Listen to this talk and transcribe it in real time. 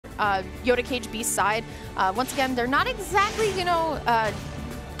Yoda Cage Beast side. Once again, they're not exactly, you know,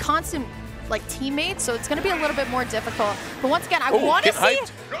 constant like teammates, so it's going to be a little bit more difficult. But once again, I want to see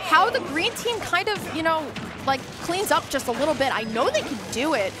how the green team kind of, you know, like cleans up just a little bit. I know they can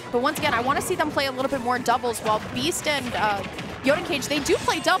do it, but once again, I want to see them play a little bit more doubles, while Beast and Yoda Cage, they do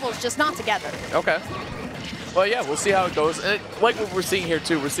play doubles, just not together. Okay. Well, yeah, we'll see how it goes. And like what we're seeing here,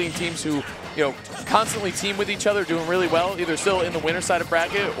 too, we're seeing teams who, you know, constantly team with each other, doing really well, either still in the winner side of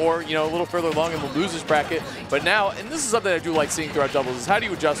bracket or, you know, a little further along in the losers bracket. But now, and this is something I do like seeing throughout doubles, is how do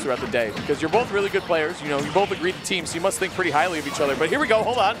you adjust throughout the day? Because you're both really good players. You know, you both agreed to team, so you must think pretty highly of each other. But here we go.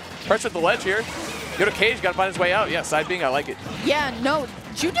 Hold on. Pressure at the ledge here. Yoda Cage got to find his way out. Yeah, side being, I like it. Yeah, no.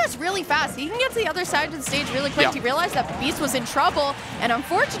 Junior's really fast. He can get to the other side of the stage really quick. He realized that Beast was in trouble, and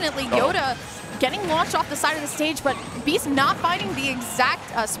unfortunately, Yoda getting launched off the side of the stage, but Beast not finding the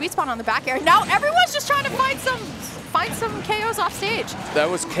exact sweet spot on the back air. Now everyone's just trying to find some KOs off stage. That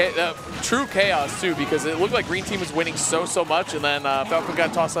was true chaos too, because it looked like green team was winning so much, and then Falco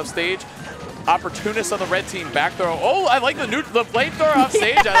got tossed off stage. Opportunist on the red team, back throw. Oh, I like the flamethrower off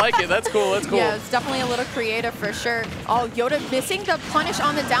stage. I like it. That's cool. That's cool. Yeah, it's definitely a little creative for sure. Oh, Yoda missing the punish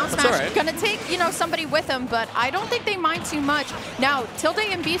on the down smash. Right. Gonna take, you know, somebody with him, but I don't think they mind too much. Now, Tilde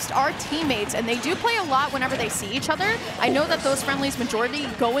and Beast are teammates, and they do play a lot whenever they see each other. I know that those friendlies majority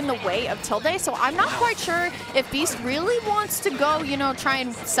go in the way of Tilde, so I'm not quite sure if Beast really wants to go, you know, try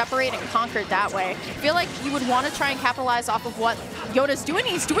and separate and conquer it that way. I feel like you would want to try and capitalize off of what Yoda's doing.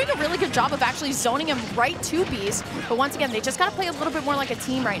 He's doing a really good job of actually zoning him right to Beast, but once again, they just got to play a little bit more like a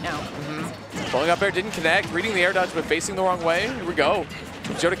team right now. Pulling up air, didn't connect, reading the air dodge, but facing the wrong way. Here we go.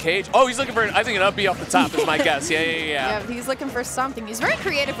 Yoda Cage. Oh, he's looking for, I think, an up B off the top is my guess. Yeah. Yeah, he's looking for something. He's very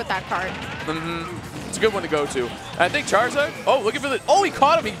creative with that card. It's a good one to go to. I think Charizard, looking for the, he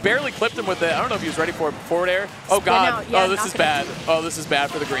caught him. He barely clipped him with it. I don't know if he was ready for it. Forward air. Oh, God. Yeah, this is bad. Oh, this is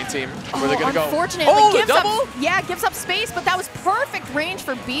bad for the green team. Where they're going to go. Unfortunately, the double? Gives up space, but that was perfect range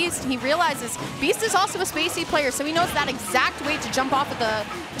for Beast. He realizes Beast is also a spacey player, so he knows that exact way to jump off of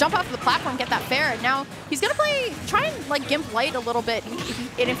the platform, get that fair. Now, he's going to try and like gimp light a little bit.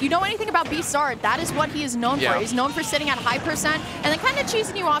 And if you know anything about Beast Zard, that is what he is known for. He's known for sitting at high percent and then kind of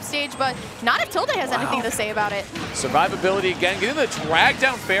cheesing you off stage, but not if Tilde has anything to say about it. Survivability again, getting the drag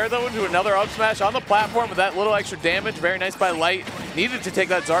down fair though into another up smash on the platform with that little extra damage. Very nice by Light. Needed to take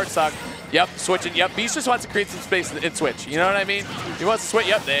that Zard stock. Yep, switching. Yep, Beast just wants to create some space and switch. You know what I mean? He wants to switch.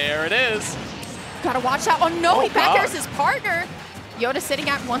 Yep, there it is. Gotta watch out. Oh no, he back airs his partner. Yoda sitting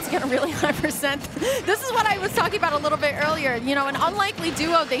at, once again, a really high percent. This is what I was talking about a little bit earlier. You know, an unlikely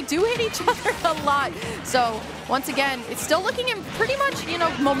duo, they do hit each other a lot. So, once again, it's still looking in pretty much, you know,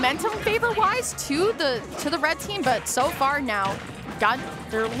 momentum favor-wise to the red team, but so far now,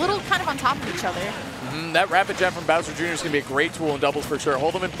 they're a little kind of on top of each other. That rapid jab from Bowser Jr. is going to be a great tool in doubles for sure.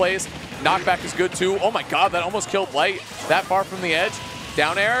 Hold him in place. Knockback is good too. Oh my God, that almost killed Light. That far from the edge.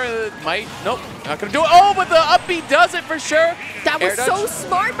 Down air nope, not gonna do it. Oh, but the up B does it for sure. That was so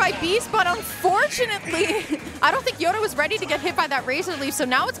smart by Beast, but unfortunately, I don't think Yoda was ready to get hit by that Razor Leaf. So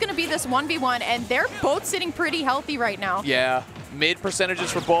now it's gonna be this 1v1, and they're both sitting pretty healthy right now. Yeah, mid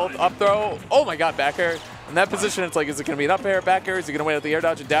percentages for both. Up throw, oh my God, back air. In that position, it's like, is it going to be an up air, back air? Is he going to wait at the air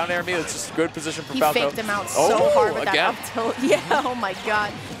dodge and down air me? That's just a good position for Falco. He faked him out so hard with that up tilt. Yeah, oh my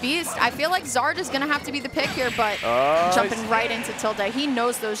God. Beast, I feel like Zard is going to have to be the pick here, but jumping right into Tilde. He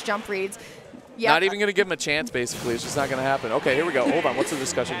knows those jump reads. Yep. Not even going to give him a chance, basically. It's just not going to happen. Okay, here we go. Hold on. What's the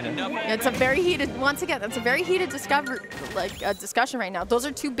discussion here? It's a very heated, once again, that's a very heated discussion right now. Those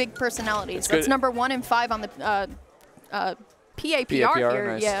are two big personalities. That's number 1 and 5 on the PAPR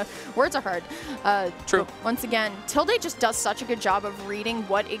here. Nice. Yeah, words are hard. True. Once again, Tilde just does such a good job of reading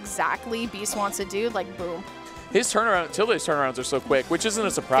what exactly Beast wants to do. Like, boom. Tilde's turnarounds are so quick, which isn't a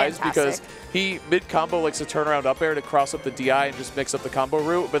surprise because he mid-combo likes to turn around up air to cross up the DI and just mix up the combo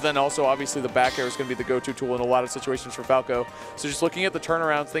route. But then also, obviously, the back air is going to be the go-to tool in a lot of situations for Falco. So just looking at the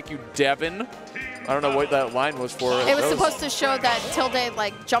turnarounds, thank you, Devin. I don't know what that line was for. It was supposed to show that Tilde,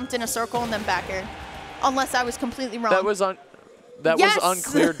 like, jumped in a circle and then back air. Unless I was completely wrong. That was was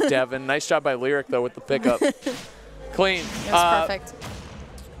unclear, Devin. Nice job by Lyric, though, with the pickup. Clean. It was perfect.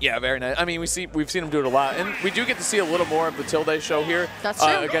 Yeah, very nice. I mean, we've seen him do it a lot. And we do get to see a little more of the Tilde show here. That's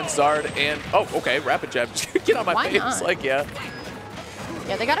true. Against Zard. And, okay, rapid jab. Get on my face. Not? Like, yeah.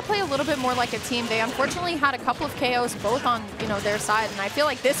 Yeah, they got to play a little bit more like a team. They unfortunately had a couple of KOs both on, you know, their side, and I feel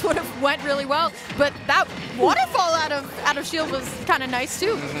like this would have went really well. But that waterfall out of shield was kind of nice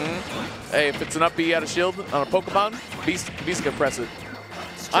too. Hey, if it's an up B out of shield on a Pokemon, Beast can press it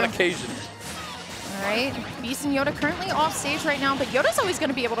on occasion. All right, Beast and Yoda currently off stage right now, but Yoda's always going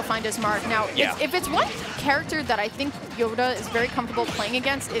to be able to find his mark. Now, if it's one character that I think Yoda is very comfortable playing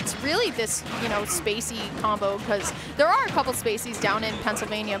against, it's really this, you know, spacey combo, because there are a couple spaceys down in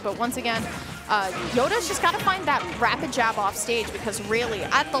Pennsylvania, but once again, Yoda's just got to find that rapid jab off stage, because really,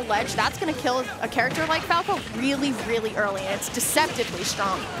 at the ledge, that's going to kill a character like Falco really, really early, and it's deceptively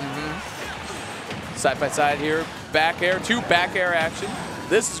strong. Side by side here, back air, 2 back air action.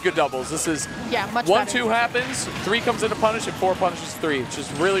 This is good doubles. This is much 1, better. 2 happens, 3 comes in to punish, and 4 punishes 3. It's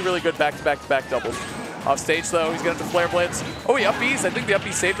just really, really good back-to-back-to-back doubles. Off stage though, he's gonna have to flare blitz. Oh, he up B's. I think the up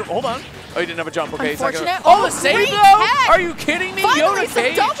B saved him. Hold on. Oh, he didn't have a jump. Okay, he's not gonna. Oh, the save though! Are you kidding me? Finally, Yoda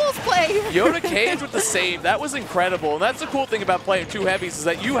Cage. doubles play. Yoda Cage with the save. That was incredible. And that's the cool thing about playing 2 heavies, is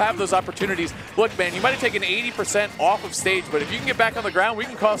that you have those opportunities. Look, man, you might have taken 80% off of stage, but if you can get back on the ground, we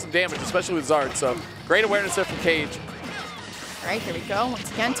can cause some damage, especially with Zard. So great awareness there from Cage. All right, here we go.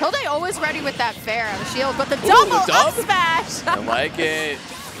 Once again, Tilde always ready with that fair on the shield, but the double up smash. I like it.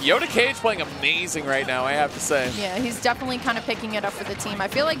 Yoda Cage playing amazing right now, I have to say. Yeah, he's definitely kind of picking it up for the team. I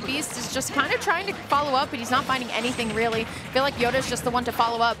feel like Beast is just kind of trying to follow up, but he's not finding anything really. I feel like Yoda's just the one to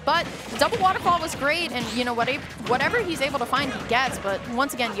follow up. But the double waterfall was great, and you know whatever he's able to find, he gets. But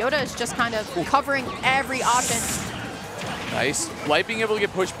once again, Yoda is just kind of covering every option. Nice. Light being able to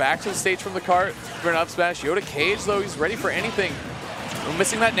get pushed back to the stage from the cart for an up smash. Yoda Cage, though, he's ready for anything. We're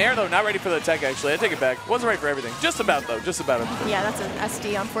missing that nair, though. Not ready for the tech, actually. I take it back. Wasn't ready for everything. Just about, though. Just about everything. Yeah, that's an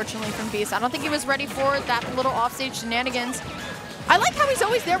SD, unfortunately, from Beast. I don't think he was ready for that little offstage shenanigans. I like how he's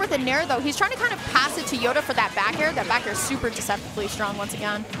always there with a nair, though. He's trying to kind of pass it to Yoda for that back air. That back air is super deceptively strong once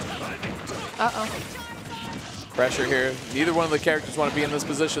again. Uh-oh. Pressure here. Neither one of the characters want to be in this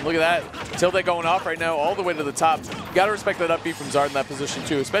position. Look at that. Tilde going off right now all the way to the top. You got to respect that up B from Zard in that position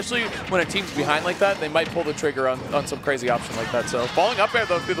too, especially when a team's behind like that. They might pull the trigger on some crazy option like that. So falling up air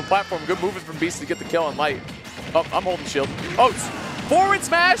though through the platform. Good movement from Beast to get the kill on Light. Oh, I'm holding shield. Oh, forward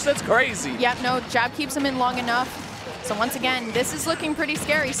smash. That's crazy. Yeah, no, jab keeps him in long enough. So once again, this is looking pretty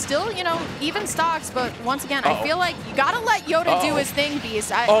scary. Still, you know, even stocks, but once again, I feel like you gotta let Yoda do his thing, Beast.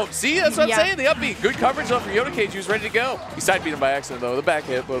 See, that's what I'm saying. The up B. Good coverage though for Yoda Cage. He was ready to go. He side beat him by accident though. The back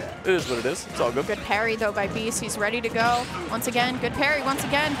hit, but it is what it is. It's all good. Good parry though by Beast. He's ready to go. Once again, good parry once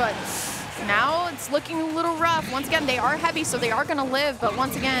again, but now it's looking a little rough. Once again, they are heavy, so they are gonna live, but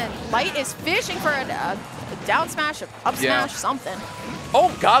once again, Light is fishing for a down smash, up smash, something.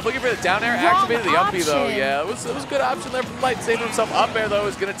 Oh God, looking for the down air, activated the up B though. option. Yeah, it was a good option there from Light. Saving himself. Up air though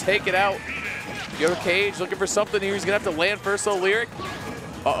is gonna take it out. Yoda Cage looking for something here. He's gonna have to land first though, Lyric.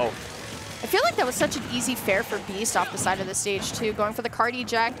 Uh-oh. I feel like that was such an easy fair for Beast off the side of the stage too. Going for the card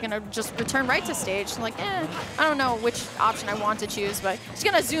eject, gonna just return right to stage. Like, I don't know which option I want to choose, but he's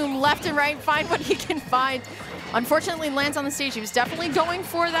gonna zoom left and right, find what he can find. Unfortunately, lands on the stage. He was definitely going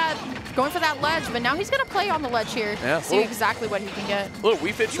for that ledge, but now he's gonna play on the ledge here. Yeah, see exactly what he can get. A little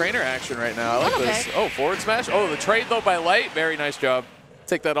Wii Fit trainer action right now. I like this. Oh, forward smash. Oh, the trade though by Light. Very nice job.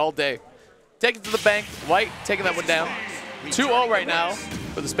 Take that all day. Take it to the bank. Light taking that one down. 2-0 right now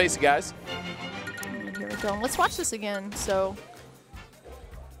for the Spacey guys. And here we go. Let's watch this again. So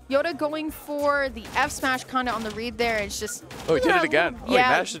Yoda going for the F smash kind of on the read there. It's just. Oh, he did it again. Oh, yeah,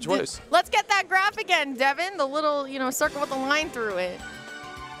 he mashed it twice. Let's get that graph again, Devin. The little, circle with the line through it.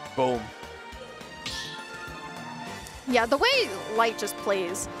 Boom. Yeah, the way Light just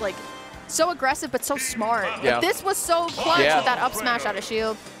plays, like, so aggressive but so smart. Yeah. Like, this was so clutch with that up smash out of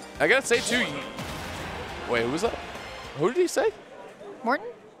shield. I gotta say too. Wait, who was that? Who did he say? Morton?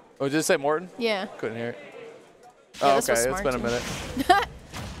 Oh, did it say Morton? Yeah. Couldn't hear it. Yeah, oh, okay. It's been a minute.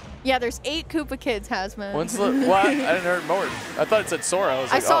 Yeah, there's 8 Koopa kids, HazMatt. When's the what? I didn't hear Morton. I thought it said Sora. I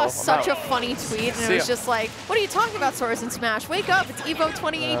was like, saw such a funny tweet, and it was ya. just like, "What are you talking about, Sora's in Smash? Wake up! It's Evo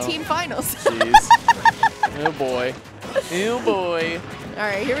 2018 finals." Jeez. Oh boy. Oh boy. All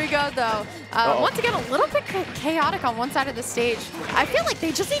right, here we go, though. Once again, a little bit chaotic on one side of the stage. I feel like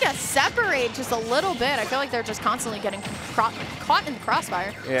they just need to separate just a little bit. I feel like they're just constantly getting caught in the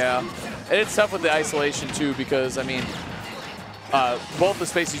crossfire. Yeah, and it's tough with the isolation too because I mean, both the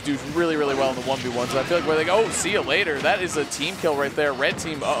Spaceys do really, really well in the 1v1s. I feel like where they go, oh, see you later. That is a team kill right there. Red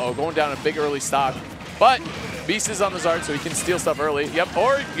team, going down a big early stock. But Beast is on the Zard, so he can steal stuff early. Yep,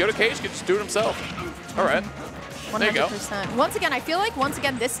 or Yoda Cage can just do it himself. All right. 100%. There you go. Once again, I feel like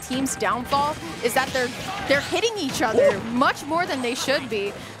this team's downfall is that they're hitting each other much more than they should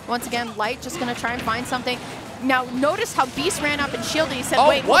be. Once again, Light just gonna try and find something. Now notice how Beast ran up and shielded. He said,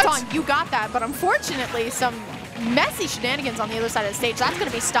 "Wait, hold on, you got that." But unfortunately, some messy shenanigans on the other side of the stage. That's gonna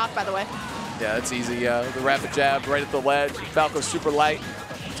be stopped, by the way. Yeah, that's easy. The rapid jab right at the ledge. Falco's super light.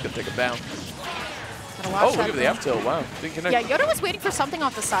 It's gonna take him down. Oh, look at the F tilt. Wow. Didn't connect. Yeah, Yoda was waiting for something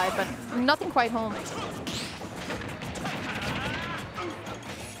off the side, but nothing quite home.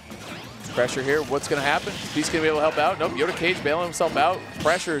 Pressure here. What's going to happen? Beast going to be able to help out? Nope. Yoda Cage bailing himself out.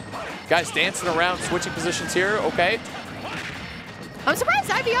 Pressured. Guys dancing around, switching positions here. Okay. I'm surprised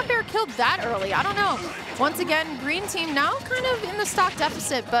Ivy up air killed that early. I don't know. Once again, green team now kind of in the stock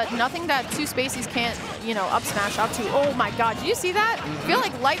deficit, but nothing that two Spaceys can't, you know, up smash up to. Oh my God, did you see that? I feel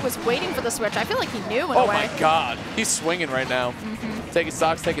like Light was waiting for the switch. I feel like he knew in a way. Oh my God, he's swinging right now. Taking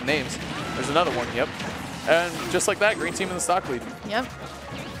stocks, taking names. There's another one, yep. And just like that, green team in the stock lead. Yep.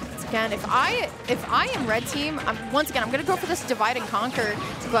 Again, if I am red team, once again, I'm going to go for this divide and conquer,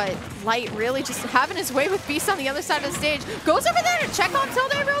 but Light really just having his way with Beast on the other side of the stage. Goes over there to check on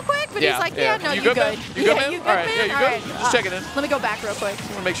Tilde real quick, but he's like, yeah, no, you good. Man? You good, man? You good, all right, man? yeah, you all good? right. Just checking in. Let me go back real quick. You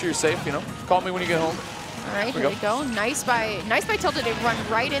want to make sure you're safe, you know? Call me when you get home. All right, here we go. Nice by Tilde to run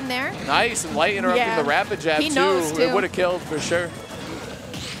right in there. Nice, and Light interrupting the rapid jab, he knows, too. It would have killed for sure.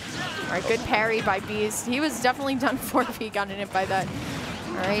 All right, good parry by Beast. He was definitely done for if he got hit by that.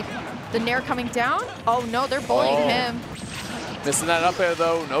 All right. The Nair coming down. Oh, no, they're bullying him. Missing that up air,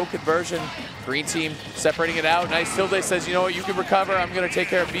 though. No conversion. Green team separating it out. Nice. Tilde says, you know what, you can recover. I'm going to take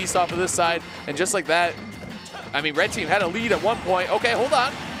care of Beast off of this side. And just like that, I mean, red team had a lead at one point. Okay, hold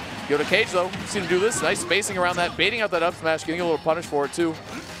on. Yoda Cage, though. Seen him do this. Nice spacing around that. Baiting out that up smash. Getting a little punish for it, too.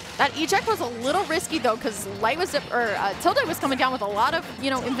 That eject was a little risky, though, because Tilde was coming down with a lot of, you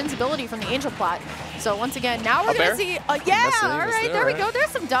know, invincibility from the Angel Plat. So once again, now we're going to see, yeah, all right, there we go.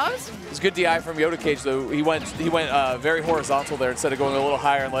 There's some doves. It's good DI from Yoda Cage, though. He went very horizontal there instead of going a little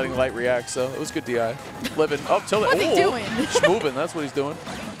higher and letting Light react. So it was good DI. Living. Oh, Tilde. What's he doing? Schmoving. That's what he's doing.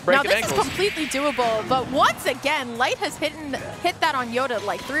 Breaking now this ankles. is completely doable, but once again, Light has hit that on Yoda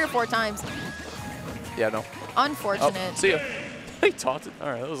like 3 or 4 times. Yeah, no. Unfortunate. Oh, see ya. He taunted. All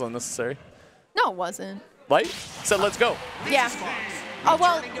right, that was unnecessary. No, it wasn't. Light said, let's go. Yeah. Oh,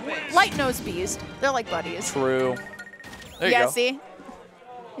 well, Light knows Beast. They're like buddies. True. There you go. Yeah, see?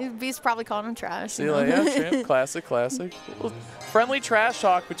 Beast probably called him trash. See, like, yeah, champ. Classic, classic. Well, friendly trash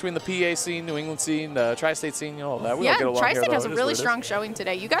talk between the PA scene, New England scene, Tri-State scene, you know, all that. We all get along here, Tri-State has a though. really strong showing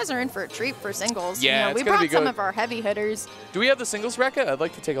today. You guys are in for a treat for singles. Yeah, you know, it's we gonna be brought some good. of our heavy hitters. Do we have the singles bracket? I'd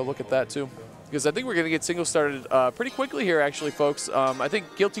like to take a look at that, too. Because I think we're going to get singles started pretty quickly here, actually, folks. I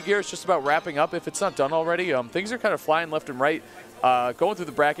think Guilty Gear is just about wrapping up, if it's not done already. Things are kind of flying left and right. Going through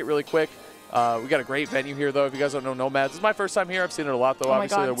the bracket really quick. We got a great venue here, though. If you guys don't know Nomads, this is my first time here. I've seen it a lot, though. Oh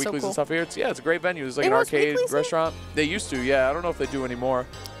obviously, God, the Weeklies so cool. and stuff here. It's a great venue. It's like an arcade restaurant. They used to, yeah. I don't know if they do anymore.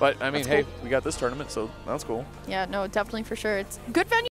 But, I mean, hey, we got this tournament, so that's cool. Yeah, no, definitely for sure. It's a good venue.